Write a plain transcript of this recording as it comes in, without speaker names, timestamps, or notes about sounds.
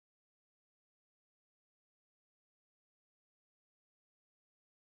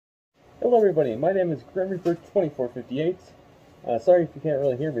Hello everybody, my name is Grim Reaper 2458. Sorry if you can't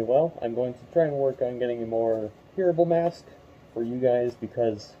really hear me well. I'm going to try and work on getting a more hearable mask for you guys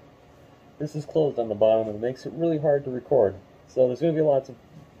because this is closed on the bottom and it makes it really hard to record. So there's going to be lots of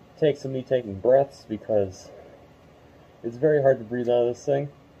takes of me taking breaths because it's very hard to breathe out of this thing.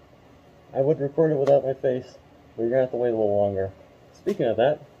 I would record it without my face, but you're going to have to wait a little longer. Speaking of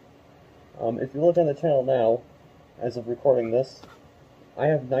that, if you look on the channel now, as of recording this, I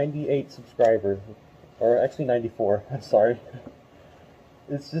have 98 subscribers, or actually 94, I'm sorry.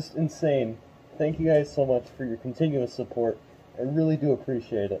 It's just insane. Thank you guys so much for your continuous support. I really do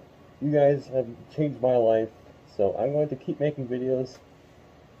appreciate it. You guys have changed my life, so I'm going to keep making videos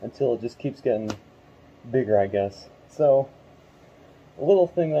until it just keeps getting bigger, I guess. So, a little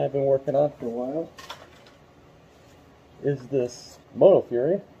thing that I've been working on for a while is this Moto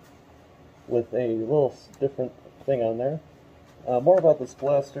Fury with a little different thing on there. More about this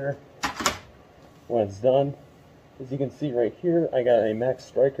blaster when it's done. As you can see right here, I got a Max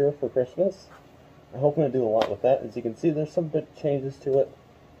Striker for Christmas. I'm hoping to do a lot with that. As you can see, there's some bit changes to it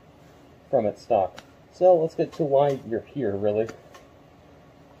from its stock. So let's get to why you're here, really.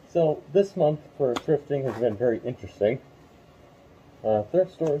 So this month for thrifting has been very interesting.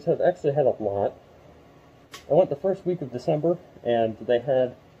 Thrift stores have actually had a lot. I went the first week of December, and they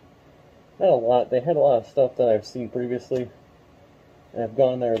had, not a lot, they had a lot of stuff that I've seen previously. And I've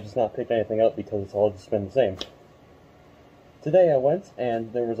gone there and just not picked anything up because it's all just been the same. Today I went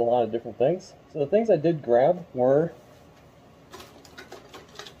and there was a lot of different things. So the things I did grab were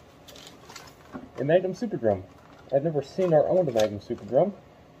a Magnum Super Drum. I've never seen or owned a Magnum Super Drum.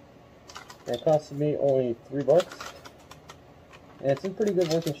 And it costed me only $3. And it's in pretty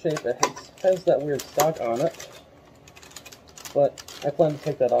good working shape. It has that weird stock on it. But I plan to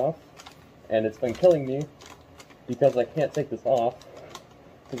take that off. And it's been killing me because I can't take this off.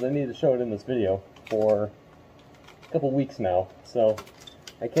 Because I need to show it in this video for a couple weeks now. So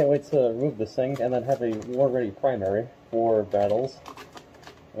I can't wait to remove this thing and then have a war-ready primary for battles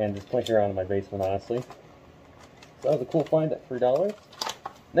and just plink around in my basement, honestly. So that was a cool find at $3.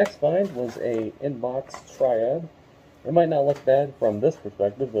 Next find was a inbox triad. It might not look bad from this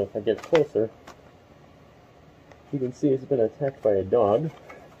perspective, but if I get closer, you can see it's been attacked by a dog.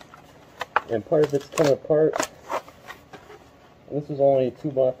 And part of it's come apart. This is only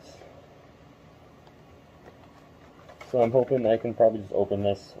 $2, so I'm hoping I can probably just open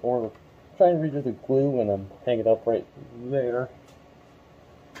this or try and redo the glue and then hang it up right there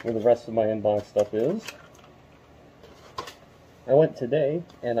where the rest of my inbox stuff is. I went today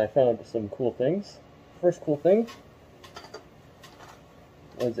and I found some cool things. First cool thing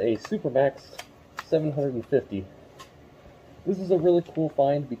was a Supermax 750. This is a really cool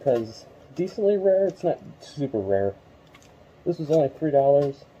find because decently rare, it's not super rare. This was only $3,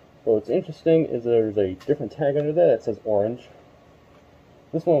 but what's interesting is there's a different tag under that that says orange.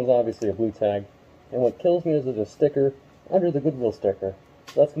 This one was obviously a blue tag, and what kills me is there's a sticker under the Goodwill sticker.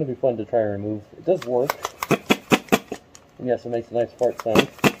 So that's going to be fun to try and remove. It does work, and yes, it makes a nice fart sound.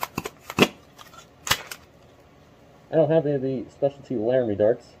 I don't have any of the specialty Laramie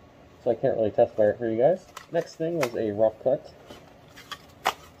darts, so I can't really test fire it for you guys. Next thing was a rough cut,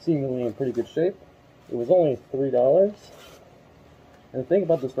 seemingly in pretty good shape. It was only $3. And the thing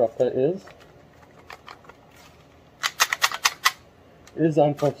about this rough cut is, it is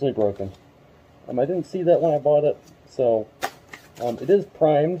unfortunately broken. I didn't see that when I bought it, so it is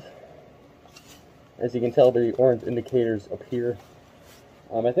primed. As you can tell, the orange indicators up here.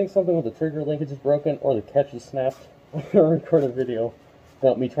 I think something with the trigger linkage is broken, or the catch is snapped. I'm going to record a video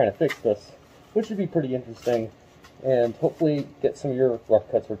about me trying to fix this, which should be pretty interesting, and hopefully get some of your rough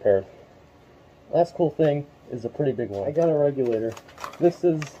cuts repaired. Last cool thing is a pretty big one. I got a regulator. This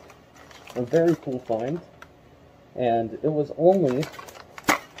is a very cool find, and it was only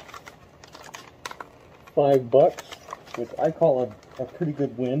 $5, which I call a pretty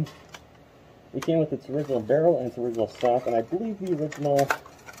good win. It came with its original barrel and its original stock, and I believe the original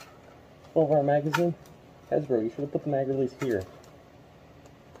 12-hour magazine. Hasbro, you should have put the mag release here,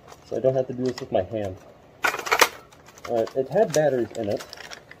 so I don't have to do this with my hand. It had batteries in it.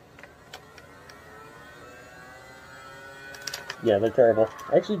 Yeah, they're terrible.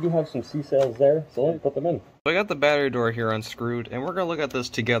 I actually do have some C-cells there, so let me put them in. I got the battery door here unscrewed, and we're going to look at this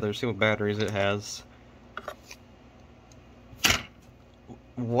together, see what batteries it has.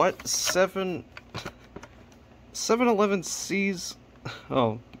 What? 711Cs?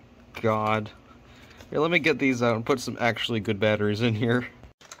 Oh, God. Here, let me get these out and put some actually good batteries in here.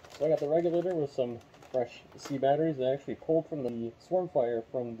 So I got the regulator with some fresh C batteries. I actually pulled from the Swarmfire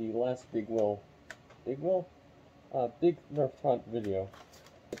from the last Big Nerf Hunt video.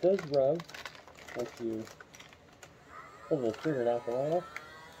 It does rev once you pull the trigger off the rifle.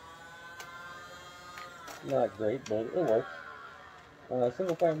 Not great, but it works.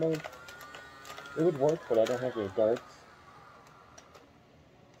 Single fire mode, it would work, but I don't have any darts.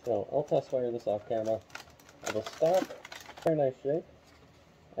 So I'll test fire this off camera. The stock, very nice shape.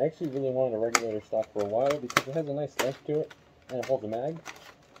 I actually really wanted a regulator stock for a while because it has a nice length to it and it holds a mag.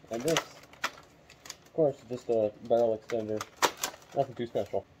 And this, of course, is just a barrel extender. Nothing too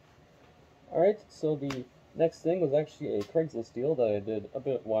special. Alright, so the next thing was actually a Craigslist deal that I did a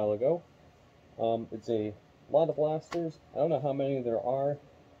bit while ago. It's a lot of blasters. I don't know how many there are.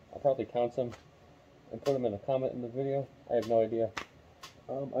 I'll probably count them and put them in a comment in the video. I have no idea.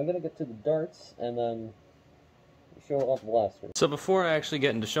 I'm going to get to the darts and then show off the blasters. So before I actually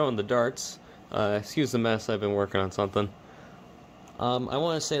get into showing the darts, excuse the mess, I've been working on something. I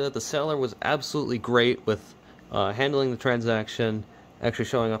want to say that the seller was absolutely great with handling the transaction, actually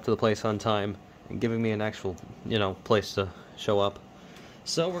showing up to the place on time, and giving me an actual, place to show up.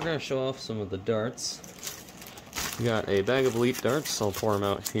 So we're going to show off some of the darts. We got a bag of Elite darts. I'll pour them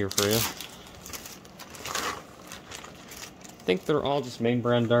out here for you. I think they're all just main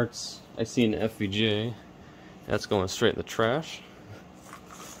brand darts. I see an FVJ. That's going straight in the trash.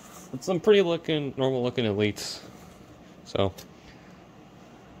 But some pretty normal looking Elites. So.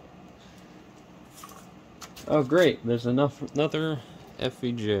 Oh great, there's another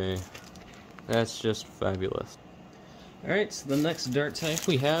FVJ. That's just fabulous. Alright, so the next dart type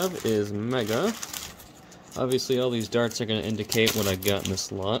we have is Mega. Obviously all these darts are going to indicate what I got in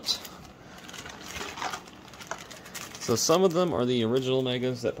this lot. So some of them are the original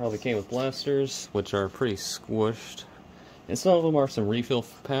Megas that probably came with blasters, which are pretty squished. And some of them are some refill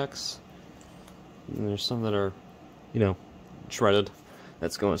packs. And there's some that are, shredded.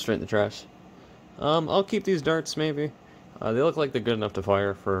 That's going straight in the trash. I'll keep these darts maybe. They look like they're good enough to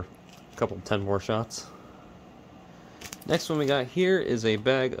fire for a couple 10 more shots. Next one we got here is a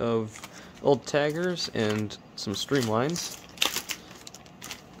bag of old taggers and some streamlines.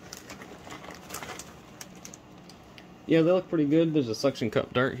 Yeah, they look pretty good. There's a suction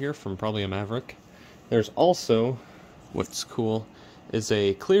cup dart here from probably a Maverick. There's also, what's cool, is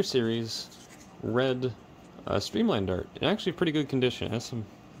a Clear Series red streamline dart. In actually pretty good condition. It has some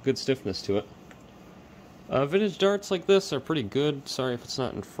good stiffness to it. Vintage darts like this are pretty good. Sorry if it's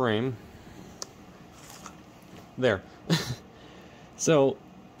not in frame. There. So,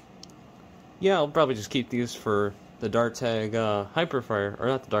 yeah, I'll probably just keep these for the Dart Tag Hyperfire, or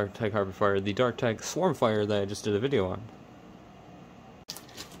not the Dart Tag Hyperfire, the Dart Tag Swarmfire that I just did a video on.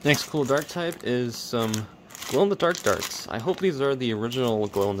 Next cool dart type is some glow-in-the-dark darts. I hope these are the original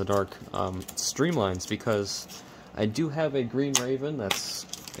glow-in-the-dark streamlines, because I do have a Green Raven that's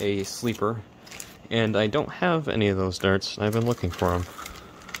a sleeper, and I don't have any of those darts. I've been looking for them.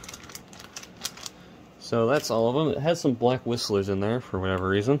 So that's all of them. It has some black whistlers in there for whatever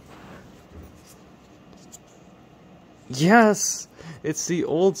reason. Yes! It's the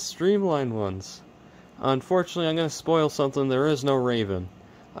old streamlined ones. Unfortunately, I'm going to spoil something. There is no Raven.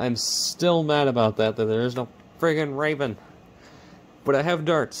 I'm still mad about that there is no friggin' Raven. But I have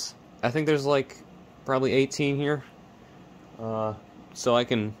darts. I think there's like probably 18 here. So I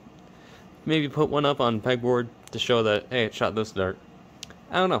can maybe put one up on pegboard to show that, hey, it shot this dart.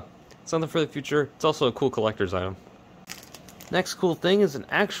 I don't know. Something for the future. It's also a cool collector's item. Next cool thing is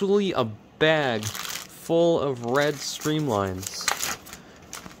actually a bag full of red streamlines.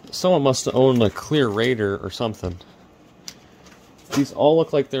 Someone must have owned a Clear Raider or something. These all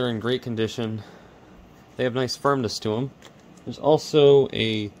look like they're in great condition. They have nice firmness to them. There's also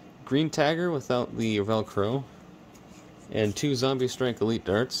a green tagger without the Velcro, and 2 Zombie Strike Elite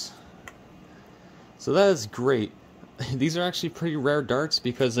darts. So that is great. These are actually pretty rare darts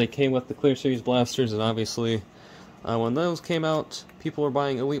because they came with the Clear Series blasters, and obviously when those came out, people were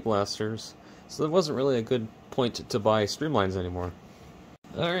buying Elite blasters, so there wasn't really a good point to buy streamlines anymore.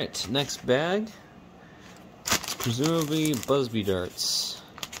 Alright, next bag. Presumably Busby darts.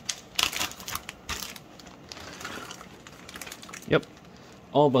 Yep,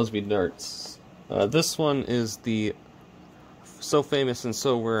 all Busby darts. This one is the so famous and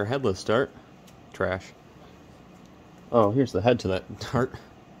so rare headless dart. Trash. Oh, here's the head to that dart.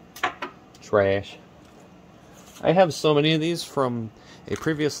 Trash. I have so many of these from a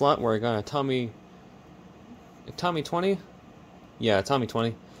previous lot where I got a Tommy 20? Yeah, a Tommy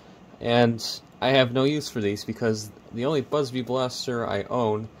 20. And I have no use for these because the only Busby blaster I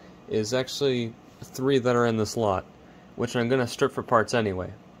own is actually 3 that are in this lot, which I'm going to strip for parts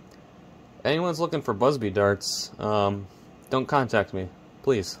anyway. Anyone's looking for Busby darts, don't contact me,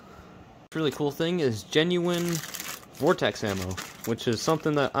 please. Really cool thing is genuine Vortex ammo. which is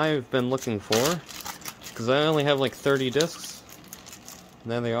something that I've been looking for, because I only have like 30 discs,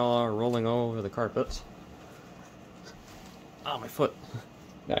 and then they all are rolling over the carpet. Oh, my foot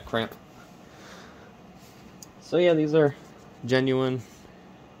got a cramp. So yeah, these are genuine.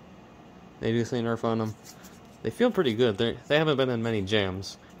 They do say Nerf on them. They feel pretty good. They haven't been in many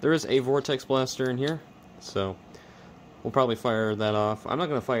jams. There is a vortex blaster in here, so we'll probably fire that off. I'm not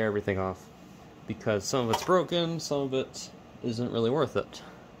going to fire everything off, because some of it's broken, some of it isn't really worth it.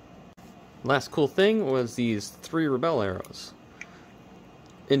 Last cool thing was these 3 Rebel arrows.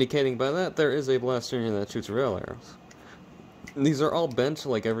 Indicating by that, there is a blaster in here that shoots Rebel arrows. These are all bent,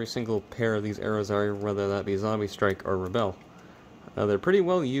 like every single pair of these arrows are, whether that be Zombie Strike or Rebel. They're pretty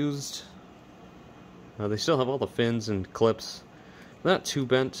well used. They still have all the fins and clips. Not too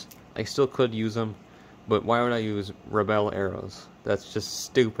bent. I still could use them, but why would I use Rebel arrows? That's just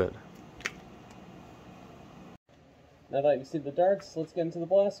stupid. Now that you see the darts, let's get into the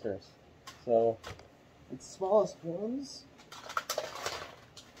blasters. So, the smallest ones.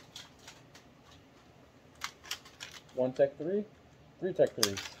 1 Tech 3, 3 Tech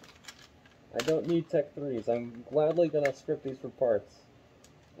 3s. I don't need Tech 3s. I'm gladly gonna script these for parts.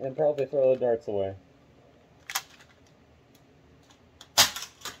 And probably throw the darts away.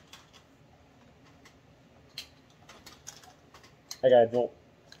 I got a jolt.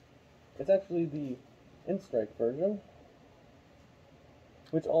 It's actually the In-Strike version,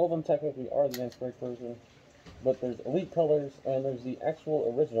 which all of them technically are the In-Strike version, but there's Elite Colors, and there's the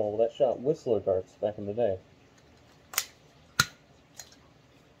actual original that shot Whistler darts back in the day.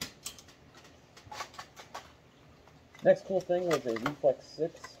 Next cool thing was a Reflex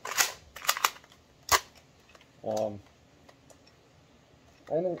 6.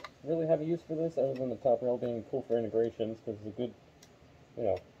 I don't really have a use for this other than the top rail being cool for integrations, because it's a good, you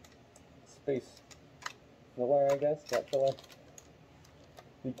know, space filler, I guess, that filler.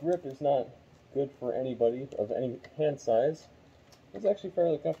 The grip is not good for anybody of any hand size. It's actually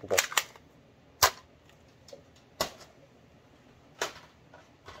fairly comfortable.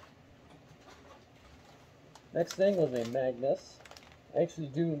 Next thing was a Magnus. I actually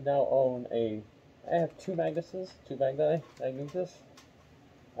do now own I have 2 Magnuses, 2 Magnuses.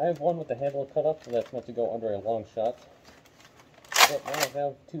 I have one with the handle cut up, so that's meant to go under a long shot. But now I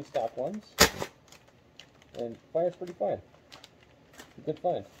have 2 stock ones, and fires pretty fine. A good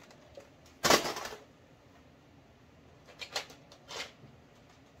find.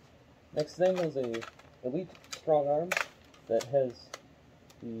 Next thing was a Elite Strong Arm that has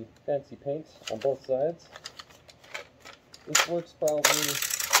the fancy paint on both sides. This works probably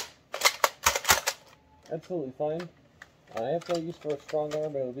absolutely fine. I have no use for a strong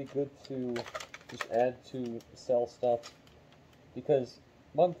arm, but it would be good to just add to sell stuff, because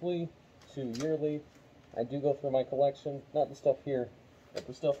monthly to yearly, I do go through my collection, not the stuff here, but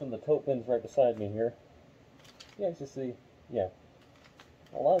the stuff in the tote bins right beside me here. You actually see, yeah,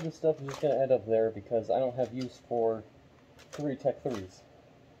 a lot of this stuff is just going to end up there because I don't have use for 3 Tech 3s,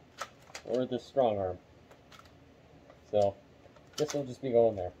 or this strong arm. So, this will just be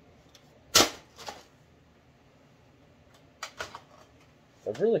going there.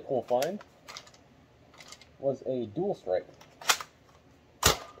 A really cool find was a Dual Strike.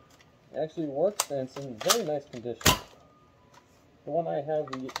 It actually works, and it's in very nice condition. The one I have,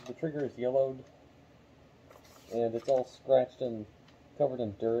 the trigger is yellowed, and it's all scratched and covered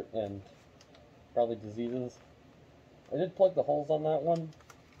in dirt and probably diseases. I did plug the holes on that one,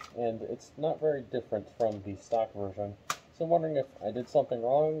 and it's not very different from the stock version. So I'm wondering if I did something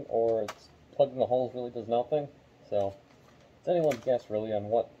wrong, or it's plugging the holes really does nothing. So it's anyone's guess really on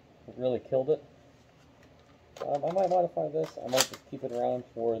what really killed it. I might modify this. I might just keep it around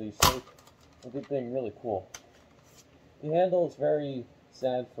for the sake of it being really cool. The handle is very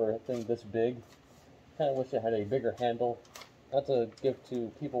sad for a thing this big. Kind of wish it had a bigger handle. Not to give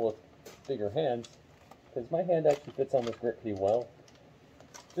to people with bigger hands, because my hand actually fits on this grip pretty well.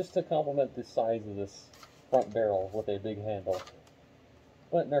 Just to complement the size of this front barrel with a big handle.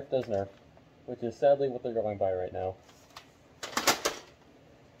 But Nerf does Nerf, which is sadly what they're going by right now.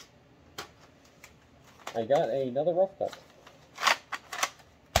 I got another rough cut.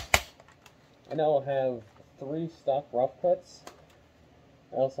 I now have 3 stock rough cuts.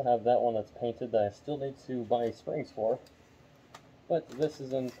 I also have that one that's painted that I still need to buy springs for. But this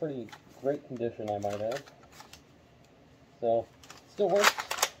is in pretty great condition, I might add. So, still works.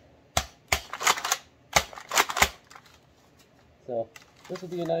 So, this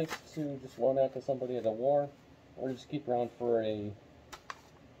would be nice to just loan out to somebody at a war, or just keep around for a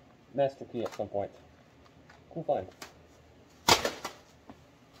master key at some point. Cool find.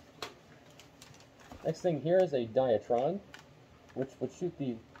 Next thing here is a Diatron. which would shoot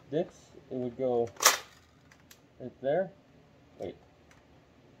the discs. It would go right there. Wait.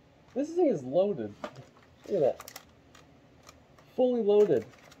 This thing is loaded. Look at that. Fully loaded.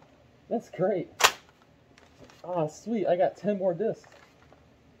 That's great. Ah, sweet. I got 10 more discs.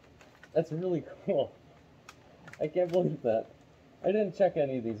 That's really cool. I can't believe that. I didn't check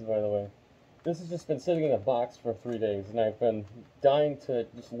any of these, by the way. This has just been sitting in a box for 3 days, and I've been dying to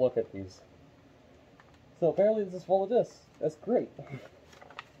just look at these. So apparently this is full of discs. That's great.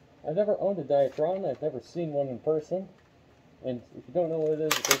 I've never owned a Diatron. I've never seen one in person. And if you don't know what it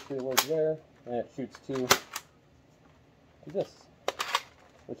is, it's basically the words there, and it shoots two discs,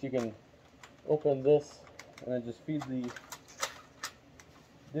 which you can open this and then just feed the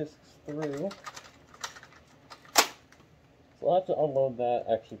discs through. So I'll have to unload that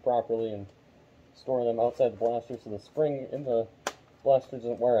actually properly and store them outside the blaster so the spring in the blaster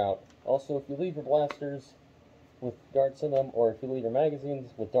doesn't wear out. Also, if you leave your blasters with darts in them, or if you leave your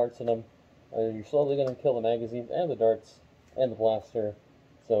magazines with darts in them, you're slowly going to kill the magazines and the darts and the blaster,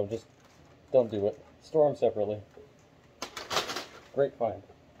 so just don't do it. Store them separately. Great find.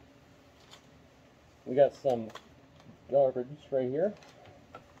 We got some garbage right here.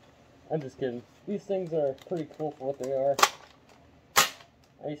 I'm just kidding. These things are pretty cool for what they are.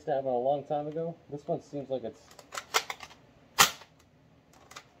 I used to have one a long time ago. This one seems like it's...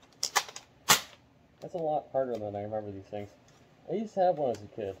 That's a lot harder than I remember these things. I used to have one as a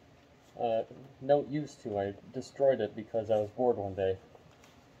kid. No use to. I destroyed it because I was bored one day.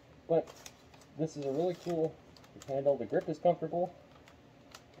 But this is a really cool handle. The grip is comfortable,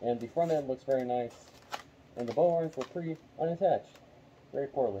 and the front end looks very nice. And the bow arms were pretty unattached, very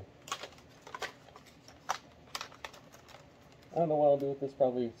poorly. I don't know what I'll do with this.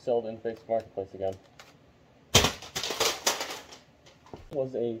 Probably sell it in Facebook Marketplace again.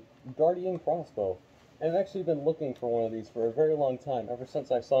 Was a Guardian crossbow. I've actually been looking for one of these for a very long time, ever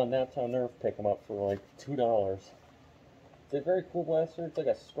since I saw Naptown Nerf pick them up for like $2. It's a very cool blaster. It's like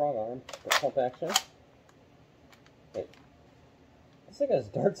a strong arm, but pump action. Wait. This thing has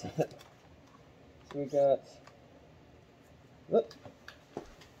darts in it. So we got... Whoop.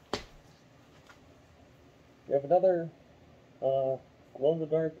 We have another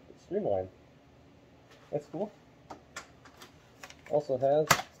glow-in-the-dark streamline. That's cool. Also has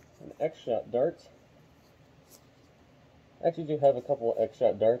an X-Shot dart. I actually do have a couple of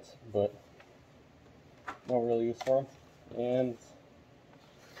X-Shot darts, but no real use for them. And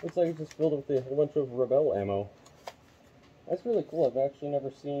looks like it's just filled with a whole bunch of Rebel ammo. That's really cool. I've actually never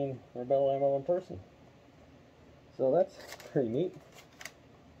seen Rebel ammo in person. So that's pretty neat.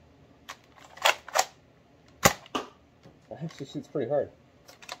 It actually shoots pretty hard.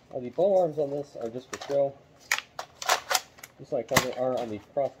 The bow arms on this are just for show. Just like how they are on the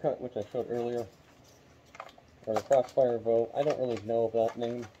crosscut, which I showed earlier. Or the Crossfire bow. I don't really know that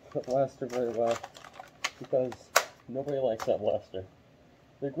name, the blaster, very well, because nobody likes that blaster.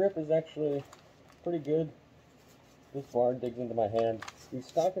 The grip is actually pretty good. This bar digs into my hand. The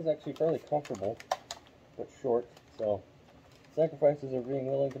stock is actually fairly comfortable, but short, so sacrifices are being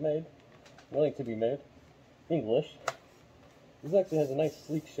willing to be made. English. This actually has a nice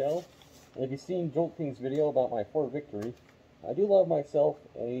sleek shell. And if you've seen Jolt King's video about my Fort Victory, I do love myself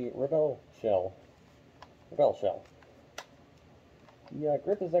a Rebel shell. The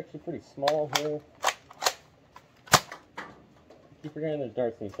grip is actually pretty small here. I keep forgetting there's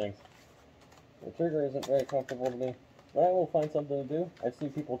darts in these things. The trigger isn't very comfortable to me, but I will find something to do. I've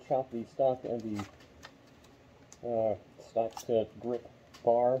seen people chop the stock and the stock to grip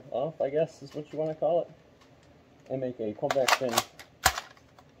bar off, I guess is what you want to call it, and make a pump action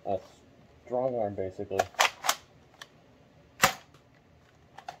strong arm, basically.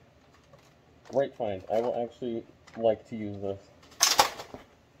 Great find. I will actually like to use this.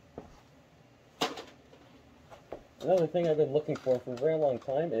 Another thing I've been looking for a very long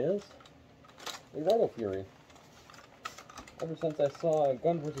time is a Roto Fury. Ever since I saw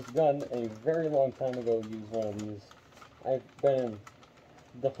Gun vs. Gun a very long time ago use one of these, I've been in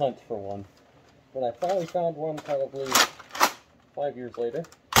the hunt for one. But I finally found one probably 5 years later.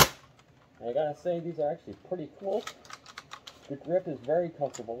 And I gotta say, these are actually pretty cool. The grip is very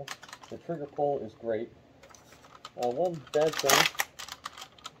comfortable. The trigger pull is great. One bad thing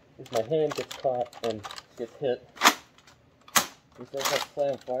is my hand gets caught and gets hit. These don't have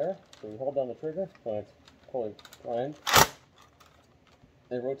slam fire, so you hold down the trigger, so it's totally fine.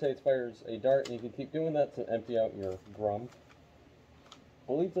 It rotates, fires a dart, and you can keep doing that to empty out your drum. I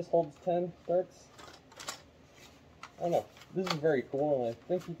believe this holds 10 darts. I don't know. This is very cool, and I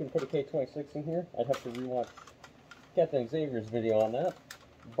think you can put a K26 in here. I'd have to rewatch Captain Xavier's video on that.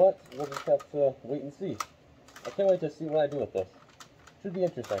 But we'll just have to wait and see. I can't wait to see what I do with this. Should be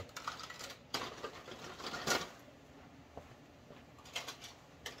interesting.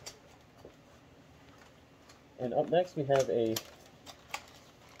 And up next we have a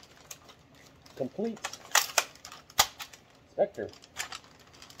complete Spectre.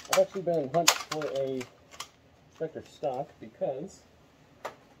 I've actually been on hunt for a Spectre stock because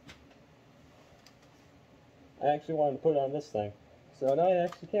I actually wanted to put it on this thing. So now I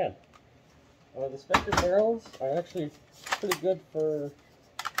actually can. The Spectre barrels are actually pretty good for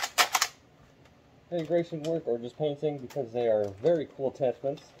integration work or just painting because they are very cool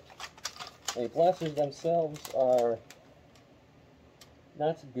attachments. The blasters themselves are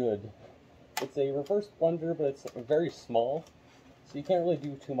not good. It's a reverse plunger, but it's very small, so you can't really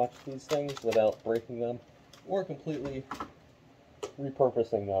do too much to these things without breaking them or completely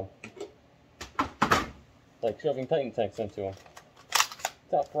repurposing them, like shoving Titan tanks into them.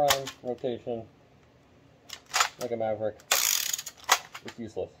 Top prime, rotation, like a Maverick. It's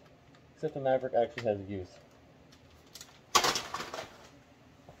useless. Except the Maverick actually has a use.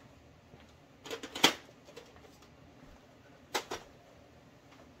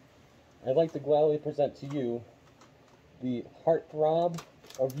 I'd like to gladly present to you the heartthrob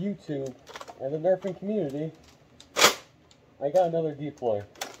of YouTube and the nerfing community. I got another deploy.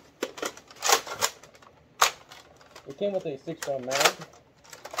 It came with a 6-round mag,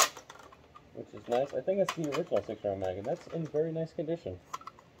 which is nice. I think it's the original 6-round mag, and that's in very nice condition.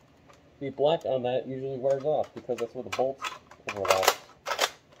 The black on that usually wears off because that's where the bolts overlap.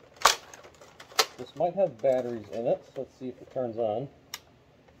 This might have batteries in it, so let's see if it turns on.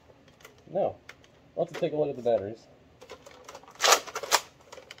 No. Let's take a look at the batteries.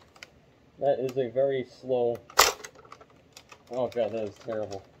 That is a very slow... Oh god, that is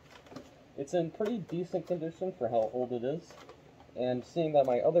terrible. It's in pretty decent condition for how old it is. And seeing that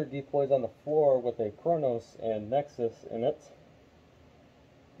my other deploy's on the floor with a Chronos and Nexus in it,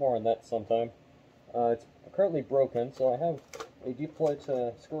 more on that sometime, it's currently broken, so I have a deploy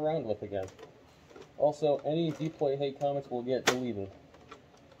to screw around with again. Also, any deploy hate comments will get deleted.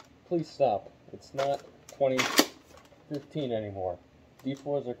 Please stop. It's not 2015 anymore.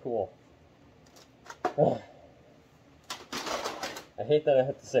 Deploys are cool. Ugh. I hate that I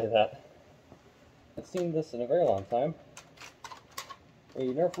have to say that. I've seen this in a very long time. A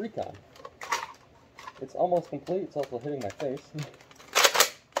Nerf Recon. It's almost complete. It's also hitting my face.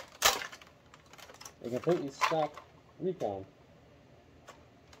 A completely stock Recon.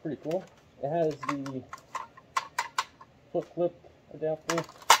 Pretty cool. It has the flip clip adapter.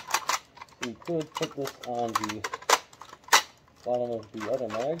 So you could put this on the bottom of the other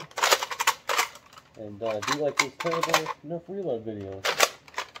mag and do like those terrible Nerf reload videos.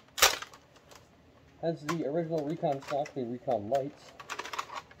 Has the original Recon stock, the Recon lights.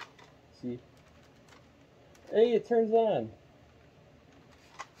 See? Hey, it turns on!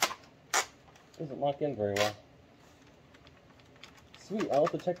 Doesn't lock in very well. Sweet, I'll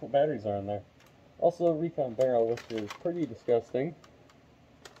have to check what batteries are in there. Also a Recon barrel, which is pretty disgusting.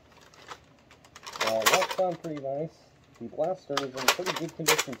 That sounds pretty nice. The blaster is in pretty good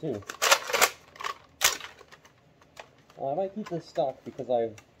condition too. I might keep this stock because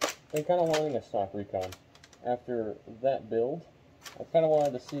I've been kind of wanting a stock Recon. After that build, I kind of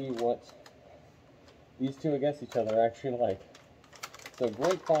wanted to see what these two against each other are actually like. So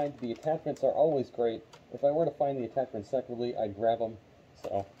great find. The attachments are always great. If I were to find the attachments separately, I'd grab them.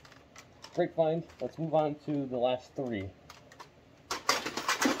 So, great find. Let's move on to the last three.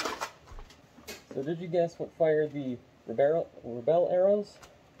 So did you guess what fired the Rebel arrows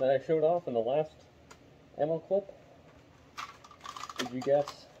that I showed off in the last ammo clip? Did you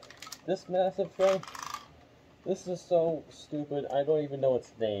guess this massive thing? This is so stupid, I don't even know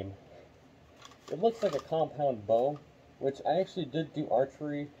its name. It looks like a compound bow, which I actually did do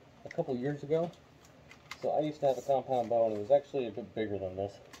archery a couple years ago. So I used to have a compound bow and it was actually a bit bigger than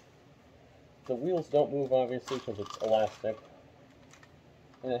this. The wheels don't move obviously because it's elastic.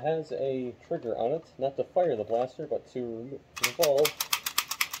 And it has a trigger on it, not to fire the blaster, but to revolve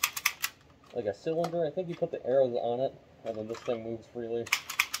like a cylinder. I think you put the arrows on it, and then this thing moves freely.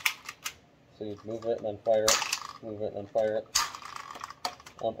 So you move it and then fire it, move it and then fire it.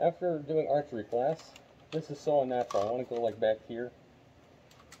 After doing archery class, this is so unnatural. I want to go like back here,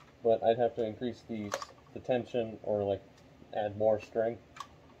 but I'd have to increase the tension or like add more string.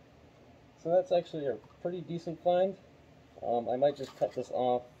 So that's actually a pretty decent find. I might just cut this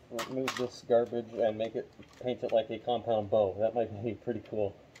off, remove this garbage, and paint it like a compound bow. That might be pretty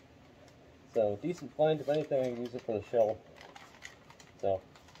cool. So, decent find. If anything, I can use it for the shell. So,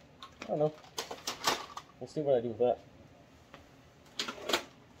 I don't know. We'll see what I do with that.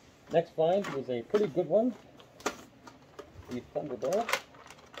 Next find was a pretty good one. the Thunderbolt.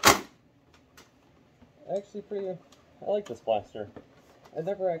 Actually I like this blaster. I've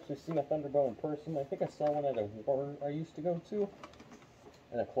never actually seen a Thunderbolt in person. I think I saw one at a war I used to go to.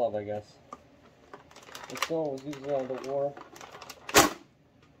 In a club, I guess. And so it was used around the war.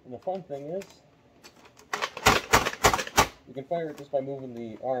 And the fun thing is, you can fire it just by moving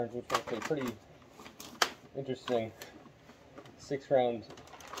the arms, which makes a pretty interesting 6-round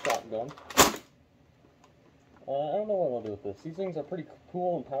shotgun. I don't know what I'll do with this. These things are pretty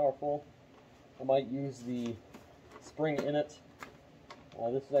cool and powerful. I might use the spring in it.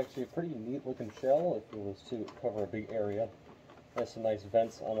 This is actually a pretty neat looking shell if it was to cover a big area. Has some nice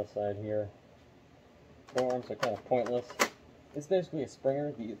vents on the side here. The arms are kind of pointless. It's basically a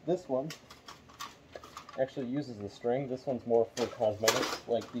springer. This one actually uses the string. This one's more for cosmetics,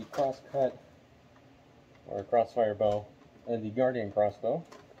 like the crosscut or crossfire bow and the guardian crossbow.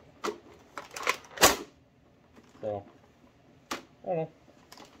 So, I don't know.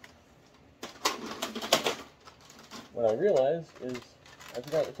 What I realized is I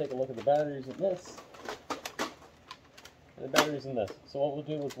forgot to take a look at the batteries in this. And the batteries in this. So what we'll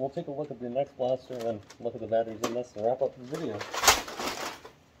do is we'll take a look at the next blaster and then look at the batteries in this to wrap up the video.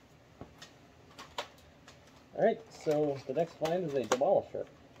 Alright, so the next find is a demolisher.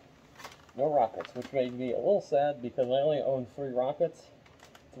 No rockets, which made me a little sad because I only own 3 rockets.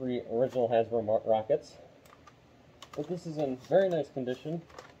 3 original Hasbro rockets. But this is in very nice condition.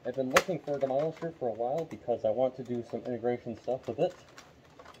 I've been looking for a demolisher for a while because I want to do some integration stuff with it.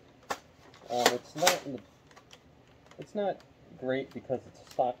 It's not great because it's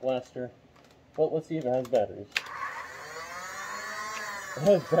a stock blaster, but let's see if it has batteries. It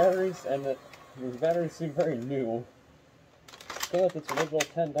has batteries, and the batteries seem very new. Still with its original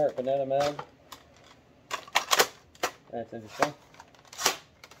 10 dart banana mag. That's interesting.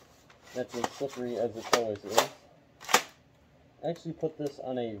 That's as slippery as it always is. I actually put this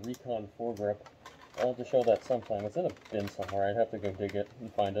on a Recon foregrip. I'll have to show that sometime. It's in a bin somewhere. I'd have to go dig it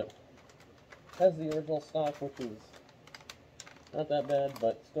and find it. It has the original stock, which is not that bad,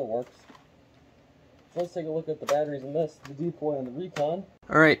 but still works. So let's take a look at the batteries in this, the deploy on the Recon.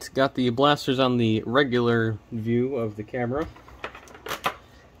 Alright, got the blasters on the regular view of the camera.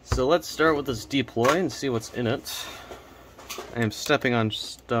 So let's start with this deploy and see what's in it. I am stepping on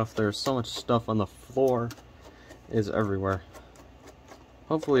stuff. There's so much stuff on the floor. It is everywhere.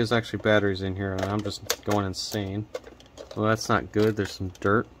 Hopefully there's actually batteries in here and I'm just going insane. Well, that's not good. There's some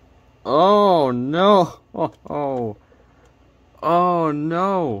dirt. Oh no! Oh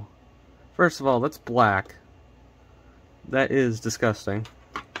no! First of all, that's black. That is disgusting.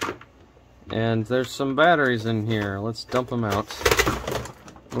 And there's some batteries in here. Let's dump them out.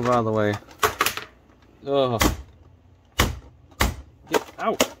 Move out of the way. Ugh. Get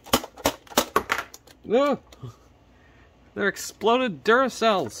out! Ugh. They're exploded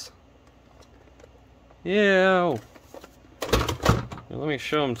Duracells! Ew! Here, let me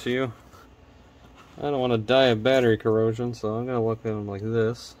show them to you. I don't want to die of battery corrosion, so I'm going to look at them like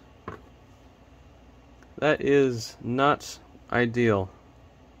this. That is not ideal.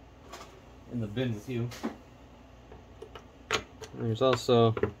 In the bin with you. There's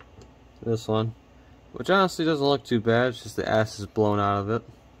also this one, which honestly doesn't look too bad, it's just the ass is blown out of it.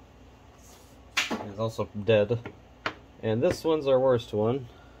 It's also dead. And this one's our worst one.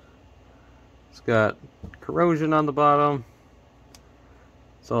 It's got corrosion on the bottom.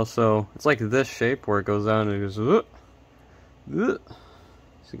 It's like this shape where it goes down and it goes, as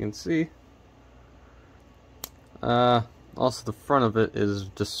you can see. Also the front of it is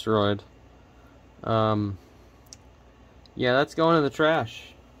destroyed. Yeah, that's going in the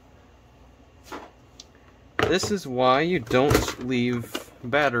trash. This is why you don't leave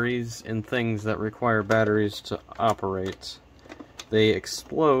batteries in things that require batteries to operate. They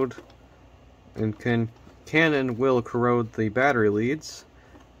explode and can and will corrode the battery leads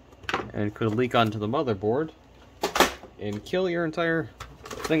and could leak onto the motherboard and kill your entire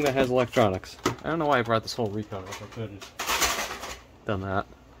thing that has electronics. I don't know why I brought this whole Recon up. I could have done that.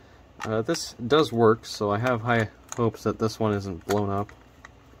 This does work, so I have high hopes that this one isn't blown up.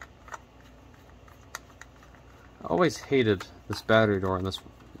 I always hated this battery door and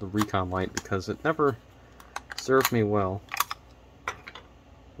the Recon light because it never served me well.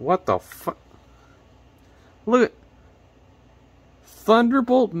 What the fuck? Look at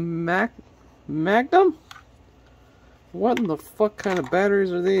Thunderbolt Magnum? What in the fuck kind of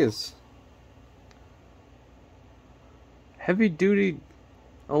batteries are these? Heavy duty.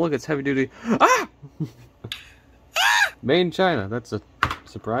 Oh look, it's heavy duty. Ah! Made in China. That's a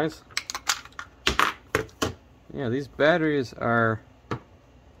surprise. Yeah, these batteries are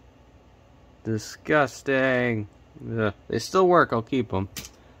disgusting. Yeah, they still work, I'll keep them.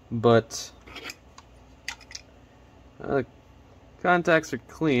 But contacts are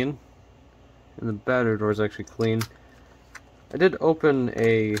clean, and the battery door is actually clean. I did open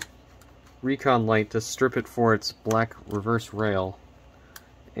a recon light to strip it for its black reverse rail,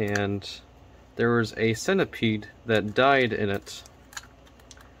 and there was a centipede that died in it.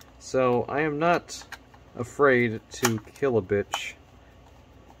 So I am not afraid to kill a bitch,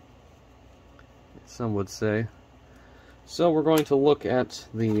 some would say. So we're going to look at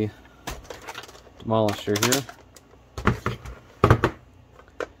the demolisher here.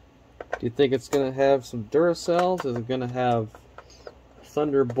 Do you think it's going to have some Duracells? Is it going to have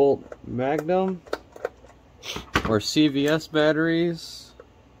Thunderbolt Magnum? Or CVS batteries?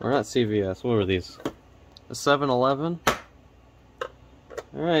 Or not CVS, what were these? A 7-Eleven?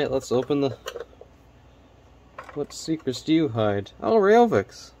 Alright, let's open the... What secrets do you hide? Oh,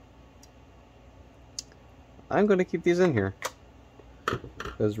 Rayovics! I'm going to keep these in here,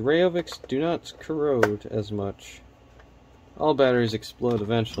 because Rayovics do not corrode as much. All batteries explode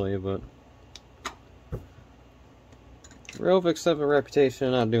eventually, but Rayovics have a reputation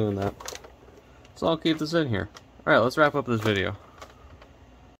of not doing that. So I'll keep this in here. Alright, let's wrap up this video.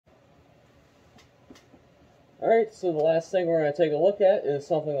 Alright, so the last thing we're going to take a look at is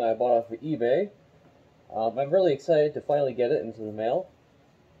something that I bought off of eBay. I'm really excited to finally get it into the mail.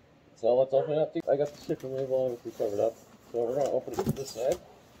 So let's open it up. I got the shipping label obviously covered up. So we're going to open it to this side.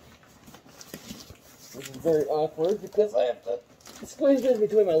 This is very awkward because I have to squeeze it in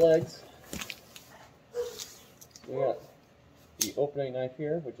between my legs. We got the opening knife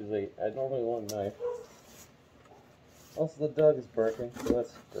here, which is a abnormally long knife. Also, the dog is barking, so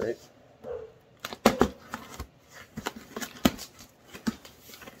that's great.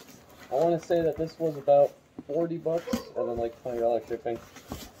 I want to say that this was about 40 bucks and then like $20 shipping.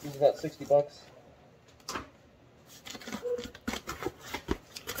 This is about 60 bucks.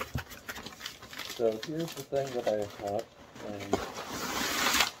 So here's the thing that I bought.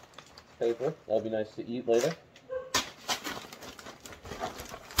 Paper. That'll be nice to eat later.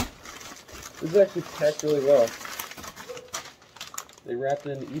 This is actually packed really well. They wrapped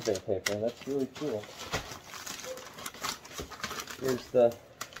it in eBay paper, and that's really cool. Here's the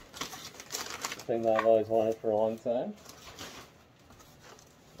thing that I've always wanted for a long time.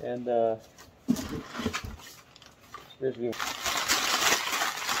 And here's the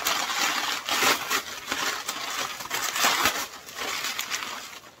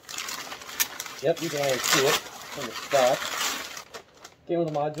yep, you can always see it from the stock. Came with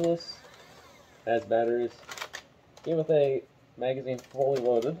a modulus, has batteries. Came with a magazine fully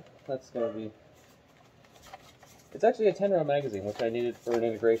loaded. That's gonna be. It's actually a 10-round magazine, which I needed for an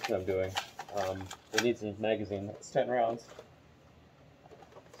integration I'm doing. It needs a magazine that's 10 rounds.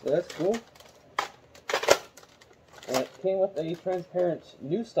 So that's cool. And it came with a transparent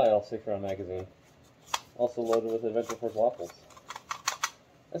new style 6-round magazine. Also loaded with Adventure Force waffles.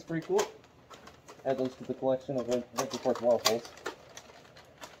 That's pretty cool. Add those to the collection of Adventure Force waffles.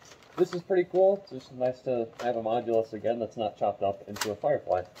 This is pretty cool. It's just nice to have a modulus again that's not chopped up into a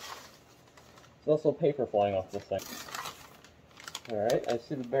Firefly. There's also paper flying off this thing. Alright, I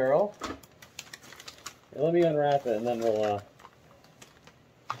see the barrel. Here, let me unwrap it and then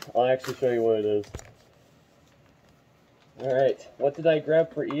I'll actually show you what it is. Alright, what did I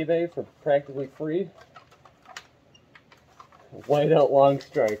grab for eBay for practically free? Whiteout Long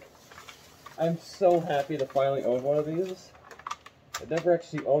Strike. I'm so happy to finally own one of these. I've never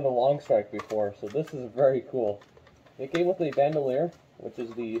actually owned a Long Strike before, so this is very cool. It came with a bandolier, which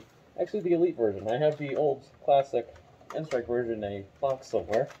is actually the Elite version. I have the old classic N-Strike version in a box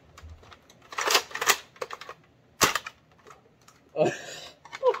somewhere.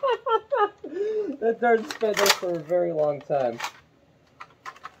 That darn's been there for a very long time.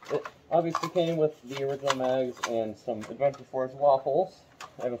 It obviously came with the original mags and some Adventure Force waffles.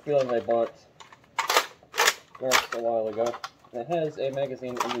 I have a feeling they bought darts a while ago. And it has a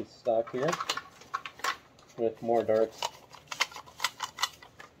magazine in the stock here with more darts.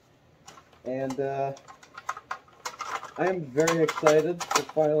 And I am very excited to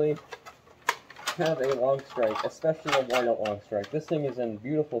finally have a Long Strike, especially a whiteout Long Strike. This thing is in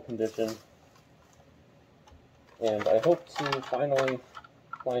beautiful condition. And I hope to finally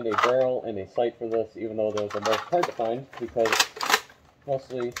find a barrel and a sight for this, even though those are most hard to find, because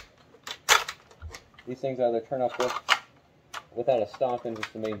mostly these things either turn up without a stock and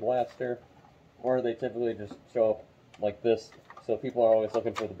just the main blaster, or they typically just show up like this, so people are always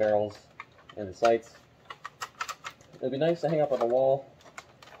looking for the barrels and the sights. It'd be nice to hang up on the wall.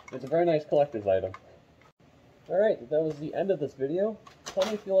 It's a very nice collector's item. Alright, that was the end of this video. tell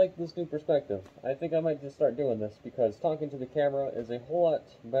me if you like this new perspective. I think I might just start doing this because talking to the camera is a whole lot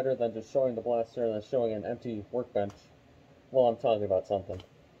better than just showing the blaster and then showing an empty workbench while I'm talking about something.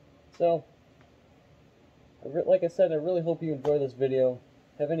 So, like I said, I really hope you enjoy this video.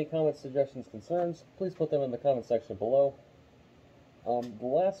 Have any comments, suggestions, concerns, please put them in the comment section below. The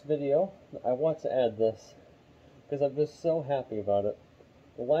last video, I want to add this because I'm just so happy about it.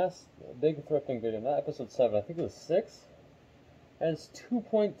 The last big thrifting video, not episode 7, I think it was 6, has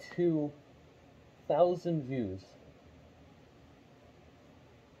 2.2 thousand views.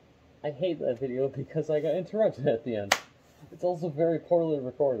 I hate that video because I got interrupted at the end. It's also very poorly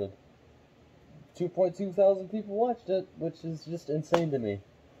recorded. 2.2 thousand people watched it, which is just insane to me.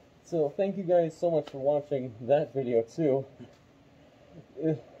 So thank you guys so much for watching that video too.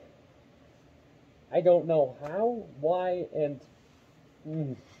 I don't know how, why, and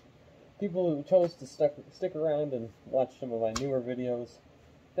people who chose to stick around and watch some of my newer videos.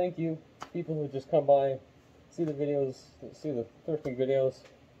 Thank you. People who just come by, see the videos, see the thrifting videos.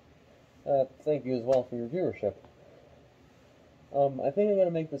 Thank you as well for your viewership. I think I'm going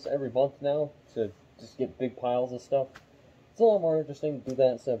to make this every month now to just get big piles of stuff. It's a lot more interesting to do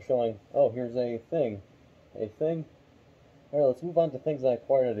that instead of showing, oh, here's a thing. A thing? Alright, let's move on to things I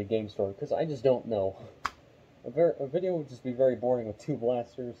acquired at a game store, because I just don't know. A video would just be very boring with 2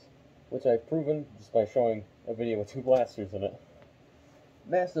 blasters, which I've proven just by showing a video with 2 blasters in it.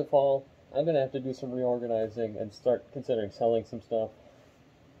 Massive haul. I'm going to have to do some reorganizing and start considering selling some stuff.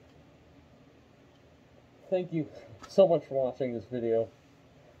 Thank you so much for watching this video.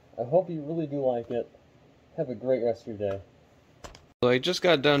 I hope you really do like it. Have a great rest of your day. So I just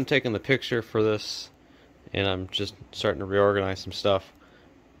got done taking the picture for this, and I'm just starting to reorganize some stuff.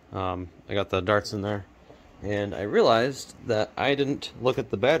 I got the darts in there, and I realized that I didn't look at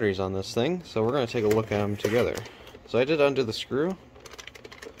the batteries on this thing, so we're going to take a look at them together. So I did undo the screw,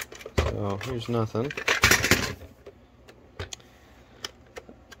 so here's nothing.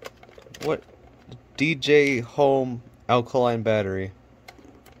 What? DJ Home Alkaline Battery.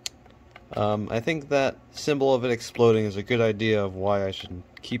 I think that symbol of it exploding is a good idea of why I should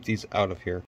keep these out of here.